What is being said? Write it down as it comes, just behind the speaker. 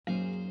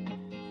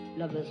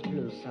Love is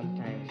blue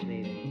sometimes,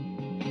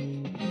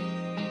 baby,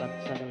 but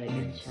suddenly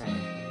it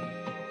shines.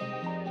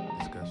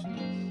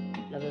 Discussions.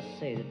 Let us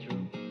say the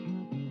truth.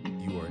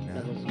 You are Let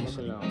now us smoke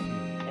listening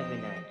alone to every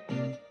night.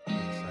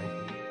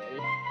 Insightful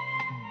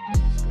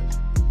Discussions.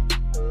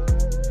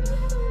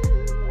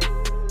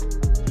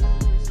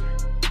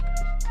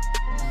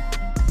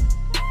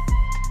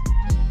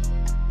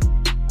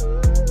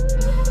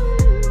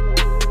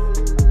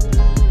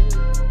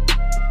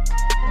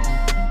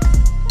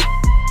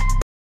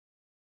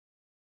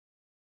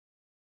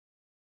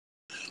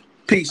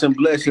 Peace and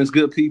blessings,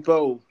 good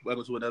people.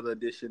 Welcome to another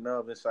edition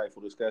of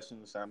Insightful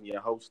Discussions. I'm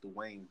your host,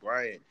 Dwayne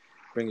Bryant,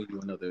 bringing you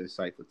another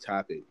insightful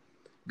topic.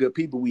 Good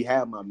people, we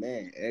have my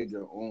man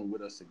Edgar on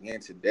with us again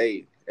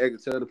today. Edgar,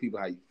 tell the people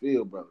how you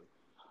feel, brother.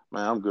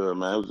 Man, I'm good,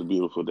 man. It was a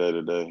beautiful day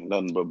today.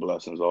 Nothing but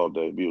blessings all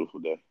day. Beautiful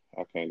day.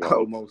 I can't go Oh,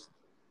 hold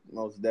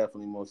most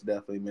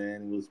definitely,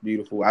 man. It was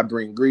beautiful. I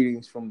bring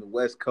greetings from the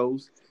West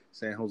Coast,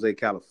 San Jose,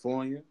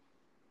 California. you.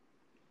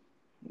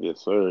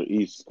 Yes, sir.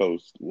 East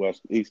Coast,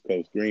 East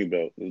Coast,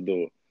 Greenbelt. Let's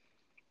do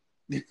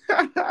it.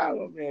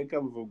 Oh, man,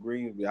 coming from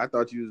Greenville. I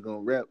thought you was gonna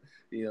rep,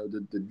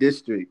 the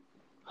district.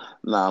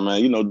 Nah,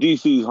 man.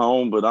 DC's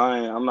home, but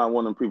I'm not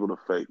one of them people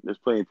to fake. There's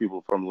plenty of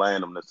people from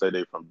Lanham that say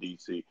they from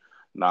DC.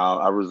 Now,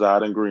 I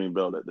reside in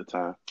Greenbelt at the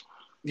time.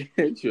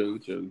 True.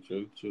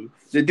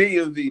 The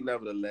DMV,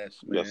 nevertheless,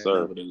 Yes, man,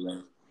 sir.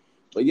 nevertheless.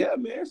 But yeah,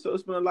 man. So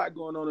it's been a lot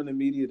going on in the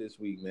media this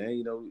week,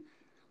 man.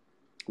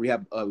 We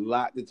have a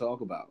lot to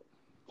talk about.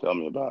 Tell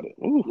me about it.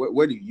 Ooh.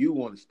 Where do you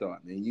want to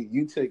start, man?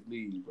 You take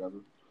lead, brother.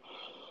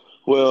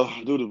 Well,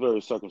 due to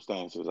various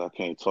circumstances, I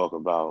can't talk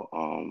about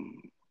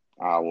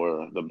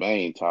the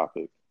main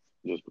topic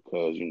just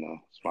because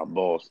it's my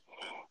boss.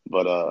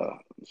 But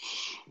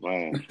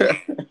man,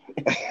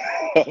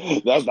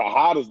 that's the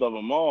hottest of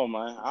them all,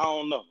 man. I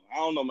don't know.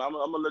 Man. I'm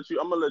gonna let you.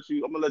 I'm gonna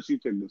let you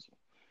pick this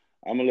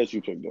one. I'm gonna let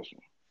you pick this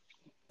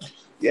one.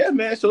 Yeah,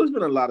 man. So there's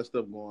been a lot of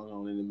stuff going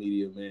on in the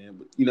media, man.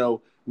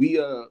 But we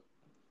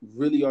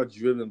really are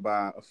driven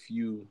by a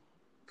few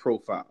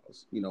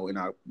profiles, in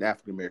our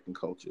African American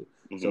culture.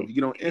 So Hmm. if you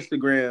get on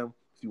Instagram,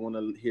 if you want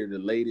to hear the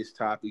latest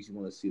topics, you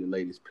want to see the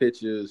latest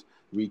pictures,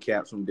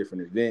 recaps from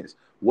different events,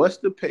 what's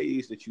the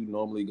page that you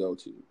normally go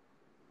to?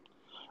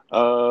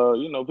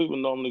 People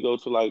normally go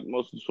to like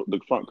most of the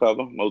front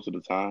cover most of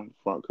the time.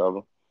 Front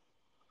cover.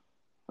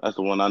 That's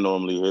the one I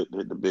normally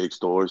hit the big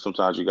story.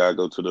 Sometimes you gotta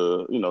go to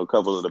the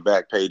cover of the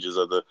back pages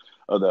of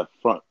the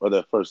front of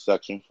that first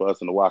section. For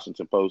us in the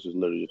Washington Post is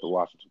literally just the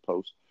Washington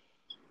Post.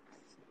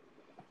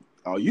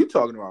 Oh, you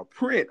talking about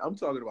print? I'm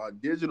talking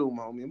about digital,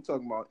 homie. I'm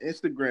talking about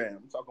Instagram.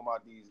 I'm talking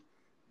about these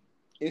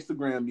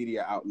Instagram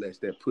media outlets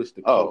that push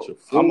the Oh, culture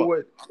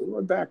forward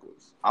or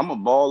backwards. I'm a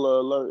baller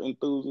alert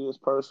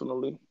enthusiast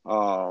personally.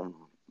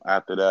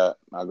 After that,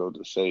 I go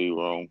to Shade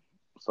Room,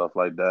 stuff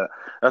like that.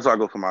 That's why I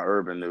go for my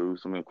urban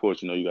news. I mean, of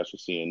course, you got your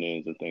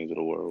CNNs and things of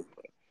the world.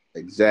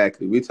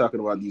 Exactly. We're talking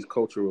about these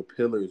cultural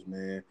pillars,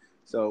 man.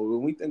 So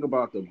when we think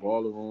about the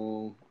baller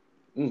room,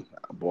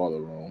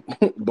 baller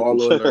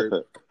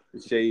alert,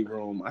 the shade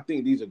room, I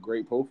think these are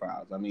great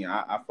profiles. I mean,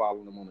 I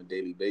follow them on a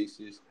daily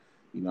basis.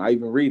 I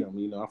even read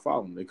them. I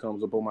follow them. It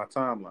comes up on my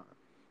timeline.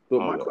 But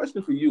Oh my yeah,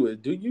 question for you is,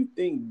 do you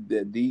think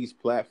that these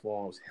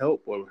platforms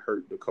help or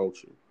hurt the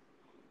culture?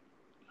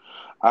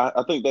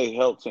 I think they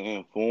help to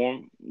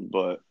inform,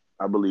 but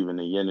I believe in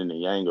the yin and the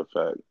yang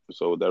effect.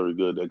 So with every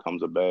good, there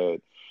comes a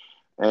bad,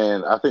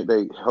 and I think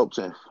they help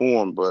to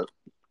inform, but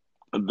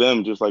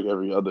them just like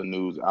every other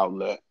news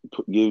outlet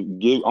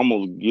give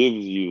almost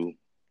gives you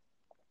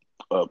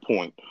a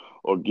point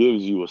or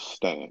gives you a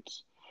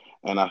stance.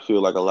 And I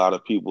feel like a lot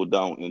of people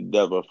don't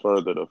endeavor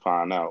further to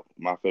find out.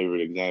 My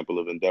favorite example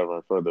of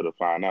endeavoring further to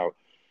find out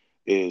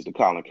is the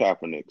Colin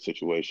Kaepernick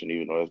situation,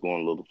 even though that's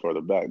going a little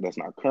further back. That's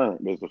not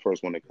current, but it's the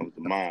first one that comes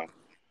to mind.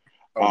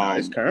 Oh, no,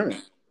 it's Um,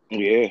 current.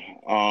 yeah,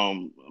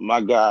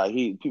 my guy,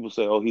 people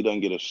say, oh, he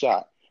doesn't get a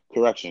shot.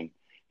 Correction,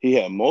 he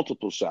had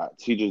multiple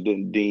shots. He just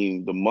didn't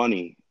deem the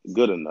money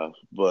good enough.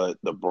 But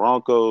the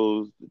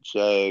Broncos, the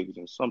Jags,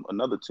 and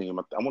another team,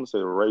 I want to say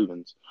the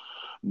Ravens,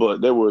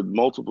 but there were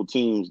multiple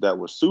teams that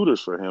were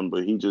suitors for him,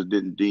 but he just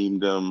didn't deem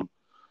them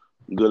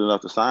good enough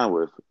to sign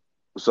with.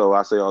 So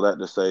I say all that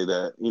to say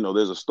that,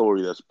 there's a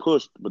story that's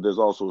pushed, but there's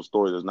also a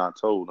story that's not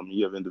told. I mean,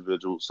 you have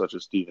individuals such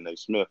as Stephen A.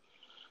 Smith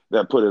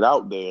that put it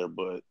out there,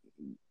 but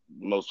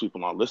most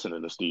people aren't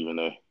listening to Stephen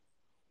A.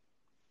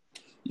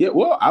 Yeah,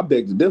 well, I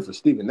beg to differ.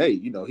 Stephen A.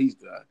 He's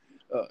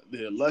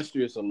the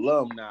illustrious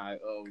alumni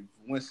of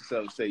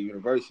Winston-Salem State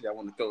University. I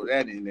want to throw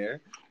that in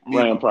there. Me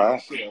and my Grand man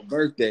Pride. share a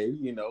birthday.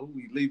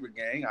 We Libra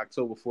gang,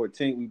 October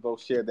 14th. We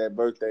both shared that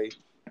birthday.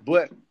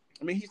 But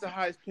I mean, he's the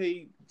highest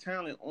paid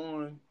talent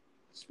on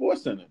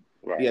Sports Center.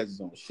 He Right. has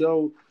his own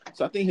show,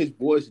 so I think his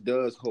voice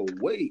does hold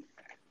weight.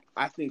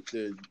 I think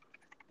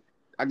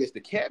I guess the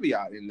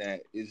caveat in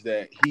that is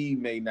that he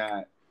may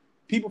not.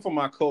 People from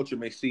my culture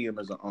may see him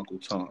as an Uncle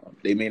Tom.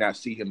 They may not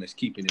see him as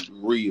keeping it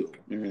real.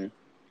 Mm-hmm.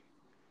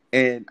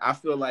 And I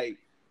feel like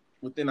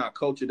within our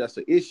culture, that's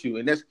an issue.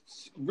 And that's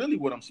really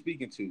what I'm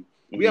speaking to.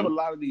 We have Mm-hmm. a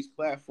lot of these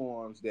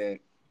platforms that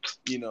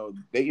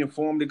they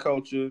inform the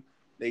culture.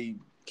 They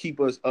keep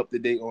us up to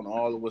date on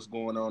all of what's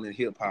going on in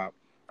hip hop.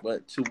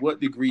 But to what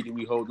degree do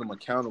we hold them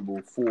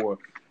accountable for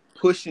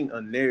pushing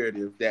a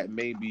narrative that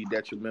may be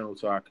detrimental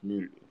to our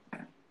community?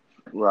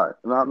 Right.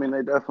 No, I mean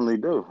they definitely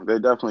do. They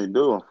definitely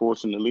do.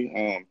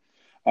 Unfortunately,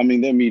 I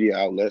mean they're media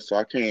outlets, so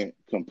I can't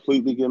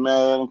completely get mad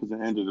at them because at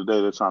the end of the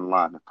day they're trying to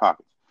line their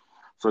pockets.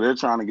 So they're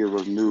trying to give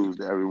us news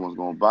that everyone's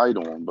going to bite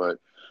on. But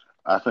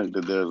I think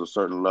that there's a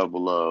certain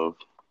level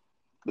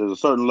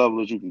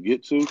that you can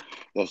get to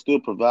that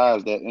still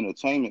provides that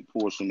entertainment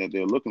portion that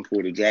they're looking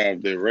for to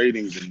drive their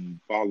ratings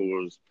and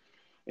followers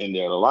and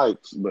their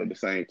likes. But at the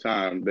same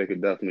time, they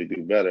could definitely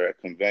do better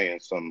at conveying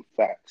some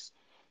facts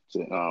to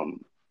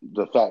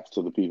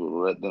the people to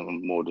let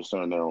them more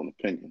discern their own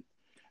opinion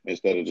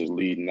instead of just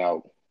leading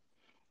out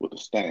with a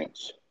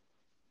stance.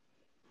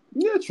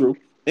 Yeah, true.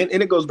 And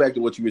it goes back to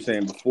what you were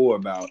saying before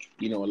about,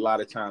 a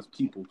lot of times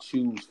people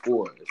choose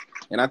for us.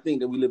 And I think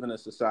that we live in a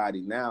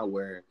society now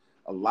where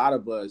a lot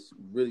of us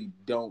really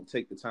don't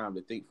take the time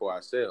to think for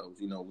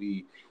ourselves.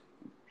 We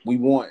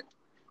want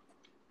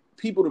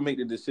people to make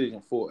the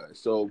decision for us.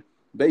 So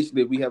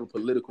basically, if we have a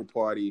political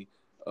party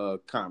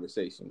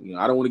conversation,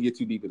 I don't want to get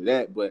too deep into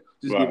that, but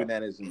just giving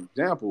that as an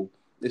example,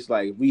 it's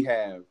like if we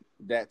have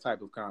that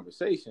type of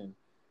conversation,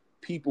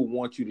 people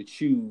want you to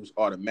choose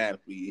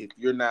automatically. If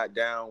you're not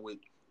down with,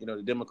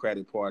 the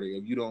Democratic Party,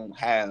 if you don't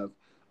have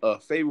a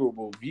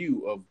favorable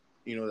view of,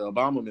 the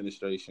Obama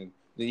administration,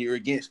 then you're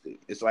against it.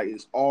 It's like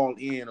it's all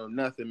in or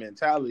nothing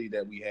mentality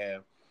that we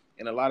have.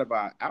 And a lot of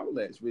our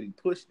outlets really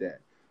push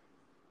that.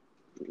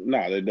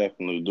 No, they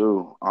definitely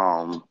do.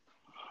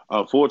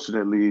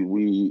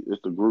 Unfortunately,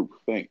 it's the group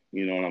think.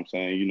 You know what I'm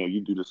saying? You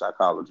do the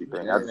psychology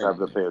thing. I just have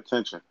to pay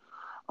attention.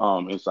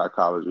 In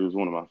psychology, it was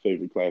one of my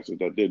favorite classes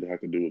that did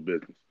have to do with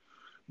business.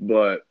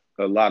 But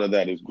a lot of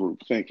that is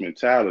group think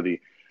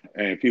mentality,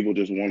 and people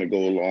just want to go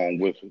along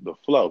with the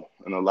flow.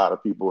 And a lot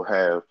of people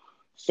have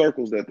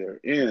circles that they're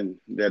in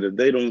that if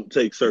they don't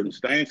take certain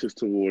stances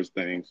towards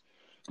things,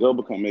 they'll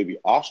become maybe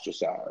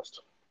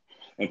ostracized.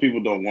 And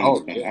people don't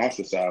want to become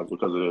ostracized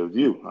because of their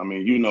view. I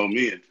mean, you know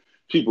me, and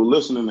people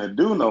listening that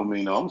do know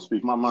me know I'm going to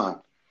speak my mind.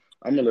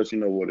 I'm going to let you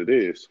know what it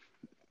is.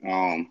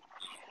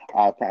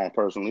 I find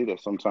personally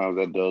that sometimes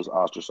that does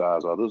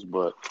ostracize others,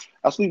 but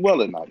I sleep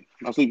well at night.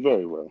 I sleep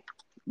very well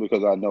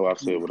because I know I've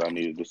said what I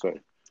needed to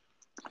say.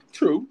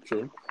 True.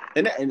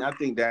 And I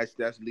think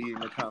that's leading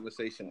the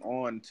conversation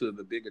on to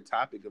the bigger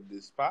topic of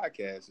this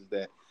podcast is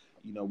that,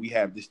 we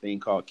have this thing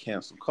called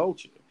cancel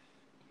culture.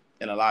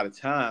 And a lot of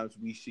times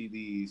we see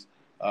these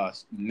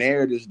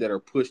narratives that are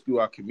pushed through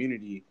our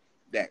community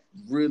that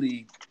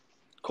really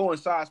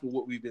coincides with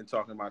what we've been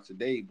talking about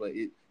today, but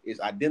it is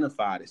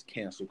identified as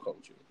cancel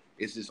culture.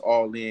 It's this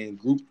all-in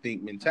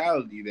groupthink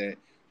mentality that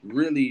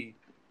really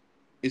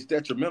is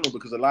detrimental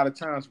because a lot of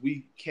times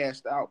we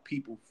cast out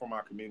people from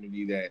our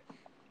community that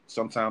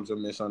sometimes are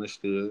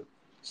misunderstood,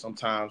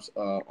 sometimes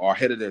are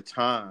ahead of their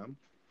time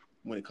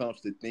when it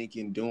comes to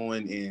thinking,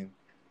 doing, and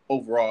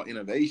overall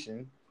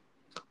innovation.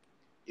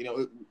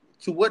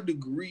 To what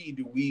degree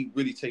do we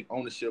really take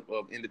ownership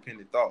of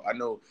independent thought? I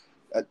know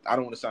I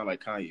don't want to sound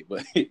like Kanye,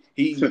 but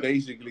he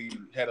basically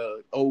had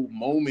an old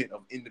moment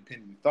of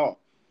independent thought.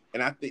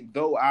 And I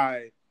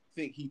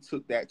think he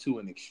took that to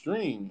an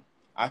extreme.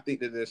 I think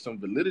that there's some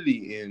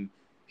validity in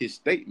his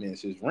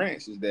statements, his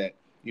rants, is that,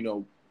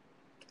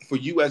 for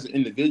you as an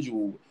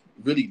individual,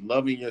 really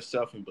loving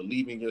yourself and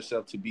believing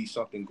yourself to be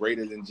something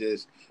greater than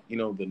just,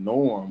 the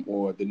norm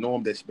or the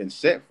norm that's been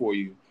set for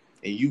you,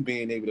 and you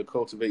being able to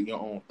cultivate your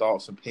own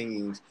thoughts,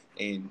 opinions,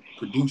 and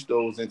produce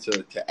those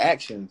into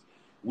actions,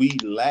 we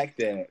lack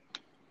that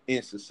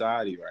in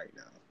society right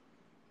now.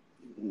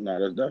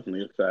 No, that's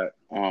definitely a fact.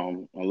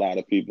 A lot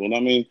of people. I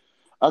mean,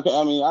 I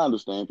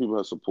understand people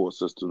have support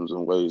systems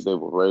and ways they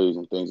were raised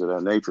and things of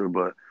that nature,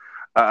 but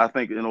I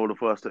think in order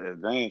for us to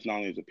advance, not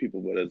only as a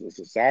people but as a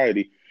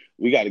society,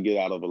 we got to get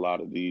out of a lot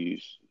of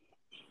these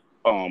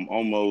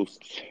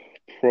almost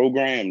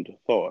programmed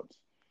thoughts.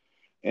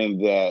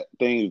 And that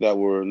things that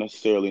were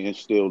necessarily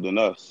instilled in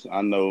us.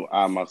 I know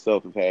I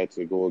myself have had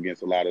to go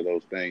against a lot of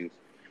those things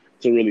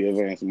to really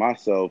advance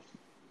myself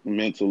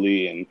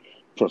mentally and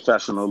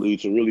professionally,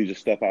 to really just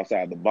step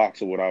outside the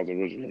box of what I was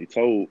originally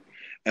told.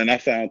 And I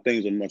found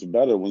things are much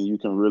better when you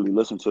can really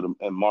listen to them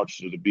and march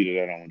to the beat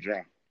of that own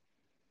drum.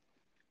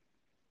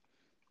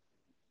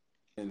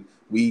 And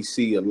we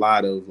see a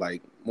lot of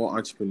more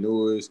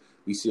entrepreneurs.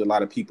 We see a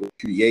lot of people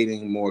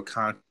creating more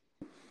content,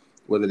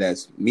 whether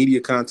that's media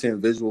content,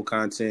 visual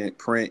content,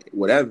 print,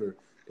 whatever.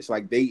 It's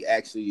like they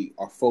actually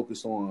are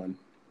focused on,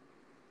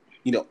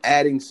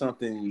 adding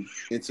something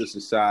into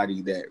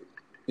society that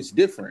is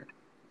different,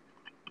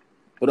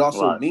 but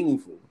also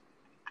meaningful.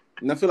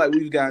 And I feel like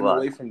we've gotten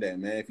away from that,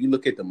 man. If you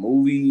look at the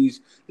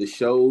movies, the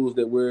shows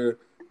that we're,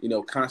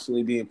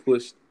 constantly being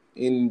pushed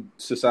in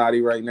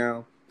society right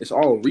now, it's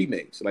all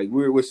remakes. Like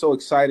we're so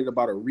excited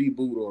about a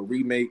reboot or a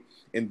remake,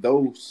 and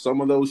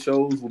some of those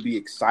shows will be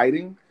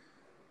exciting.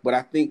 But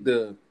I think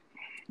the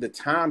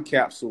time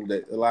capsule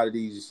that a lot of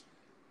these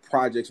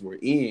projects were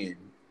in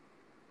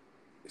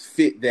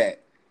fit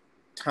that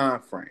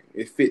time frame.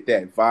 It fit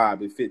that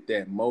vibe. It fit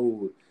that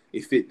mode.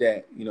 It fit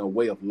that, you know,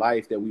 way of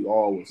life that we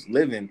all was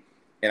living.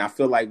 And I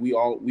feel like we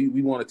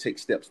want to take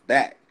steps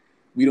back.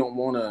 We don't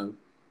want to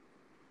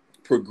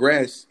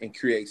progress and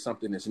create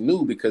something that's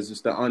new because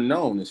it's the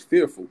unknown. It's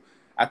fearful.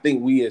 I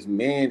think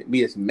human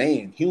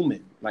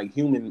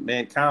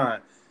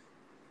mankind,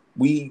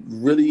 we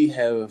really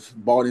have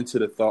bought into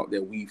the thought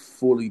that we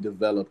fully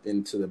developed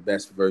into the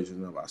best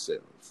version of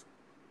ourselves.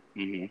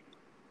 Mm-hmm.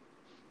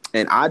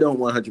 And I don't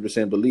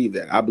 100% believe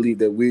that. I believe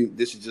that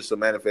this is just a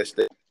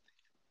manifestation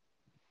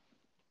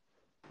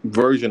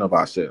version of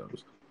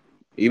ourselves.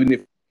 Even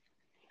if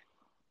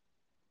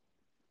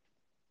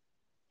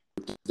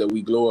that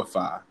we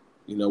glorify,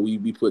 you know,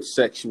 we put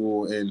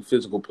sexual and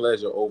physical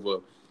pleasure over,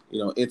 you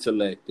know,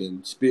 intellect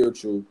and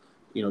spiritual,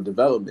 you know,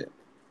 development.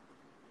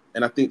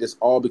 And I think that's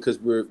all because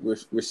we're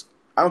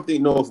I don't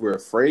know if we're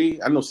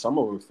afraid. I know some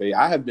of us are afraid.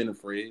 I have been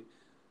afraid,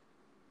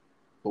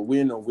 but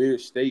we're in a weird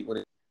state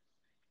when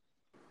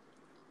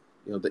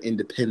you know, the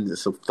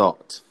independence of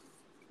thought.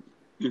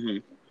 Mm-hmm.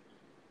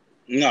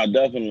 No,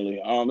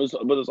 definitely.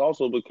 But it's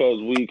also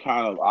because we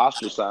kind of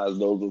ostracize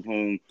those of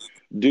whom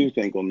do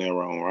think on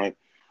their own, right?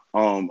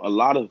 A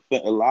lot of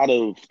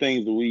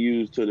things that we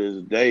use to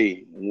this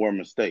day were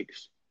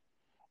mistakes.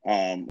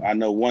 I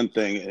know one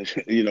thing,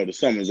 you know, the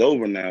summer's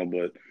over now,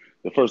 but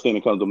the first thing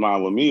that comes to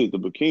mind with me is the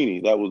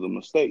bikini. That was a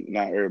mistake.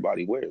 Not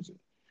everybody wears it.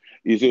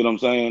 You see what I'm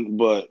saying?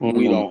 But we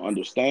Mm-hmm. don't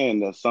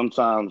understand that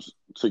sometimes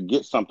to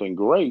get something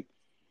great,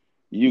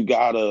 you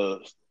gotta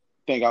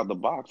think out the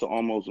box or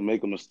almost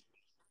make a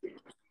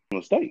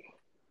mistake.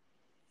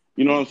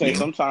 You know what I'm saying?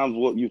 Sometimes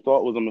what you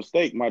thought was a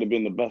mistake might have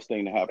been the best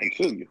thing to happen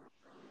to you.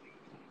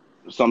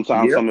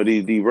 Sometimes Yep. some of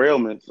these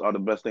derailments are the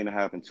best thing to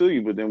happen to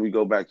you, but then we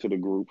go back to the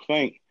group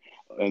think.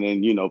 And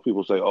then, you know,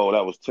 people say, oh,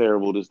 that was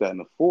terrible, this, that, and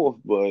the fourth.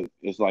 But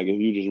it's like if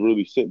you just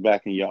really sit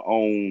back in your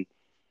own,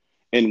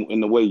 in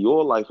the way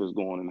your life is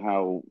going and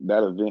how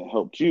that event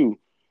helped you,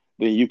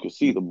 then you could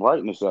see the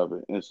brightness of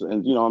it.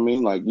 And you know what I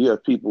mean? Like, you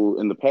have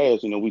people in the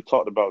past, you know, we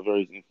talked about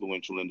various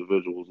influential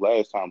individuals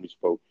last time we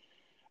spoke.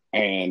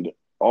 And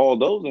all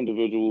those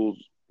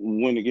individuals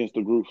went against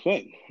the group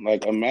thing.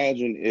 Like,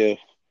 imagine if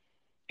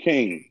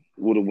King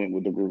would have went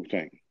with the group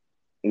thing.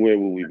 Where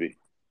would we be?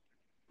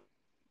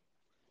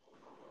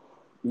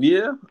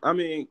 Yeah, I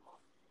mean,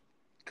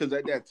 because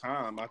at that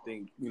time, I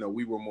think, you know,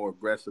 we were more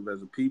aggressive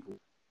as a people.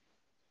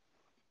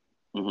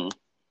 Mm-hmm.